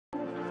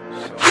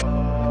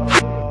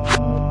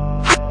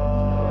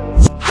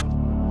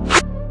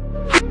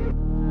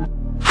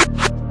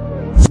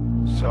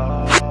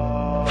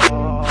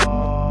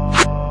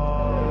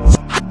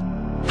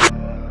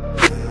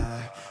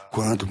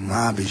Quando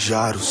mar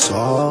beijar o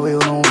sol, eu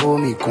não vou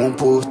me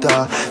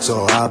comportar.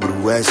 Só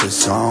abro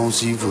exceção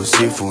se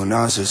você for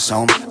na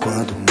sessão.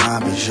 Quando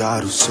mar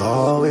beijar o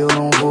sol, eu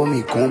não vou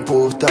me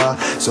comportar.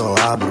 Só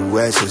abro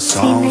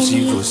exceção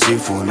se você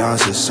for na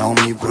sessão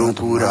me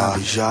procurar.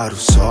 Beijar o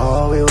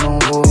sol, eu não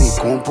vou me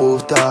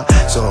comportar.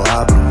 Só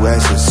abro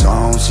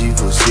exceção se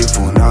você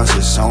for na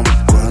sessão.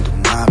 Quando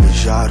mar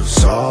beijar o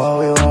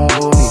sol, eu não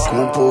vou me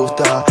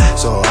comportar.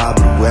 Só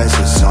abro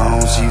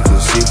exceção se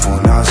você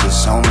for na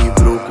sessão me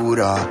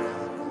procurar.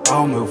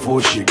 Calma, eu vou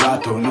chegar,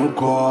 tô no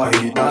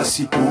corre da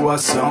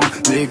situação.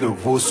 Nega, eu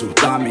vou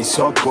surtar, me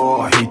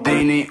socorre,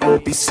 tem nem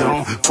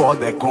opção.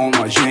 Foda é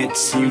como a gente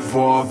se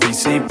envolve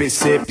sem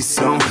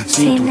percepção.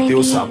 Sinto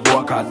teu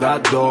sabor a cada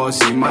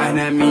dose, mas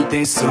não é minha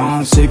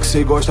intenção. Sei que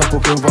cê gosta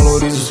porque eu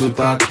valorizo o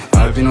sotaque.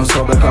 Live não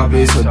sobe a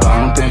cabeça, dá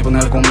um tempo, não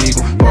é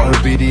comigo. Corre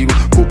o perigo,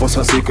 ou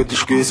possa ser que eu te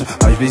esqueça.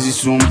 Às vezes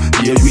sumo,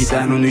 dias me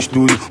interno no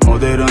estúdio,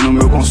 moderando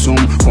meu consumo.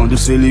 Quando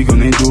cê liga eu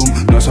nem durmo,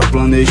 nós só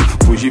planejo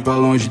fugir pra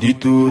longe de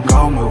tudo.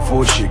 Calma, eu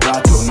vou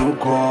chegar, tô no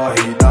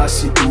corre da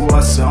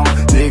situação.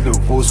 Nega,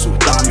 eu vou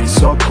surtar, me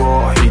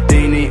socorre,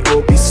 tem nem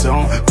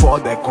opção.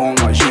 Foda é como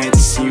a gente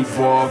se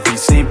envolve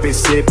sem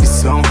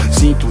percepção.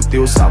 Sinto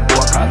teu sabor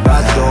a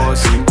cada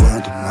dose.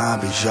 Quando mar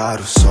beijar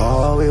o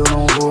sol, eu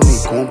não vou me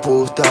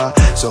comportar.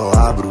 Só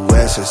abro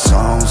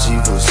exceção se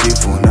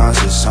você for na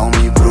sessão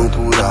me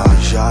procurar.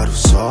 Beijar o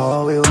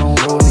sol, eu não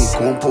vou me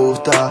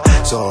comportar.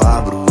 Só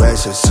abro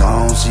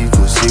exceção se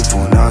você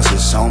for na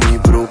sessão me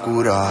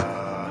procurar.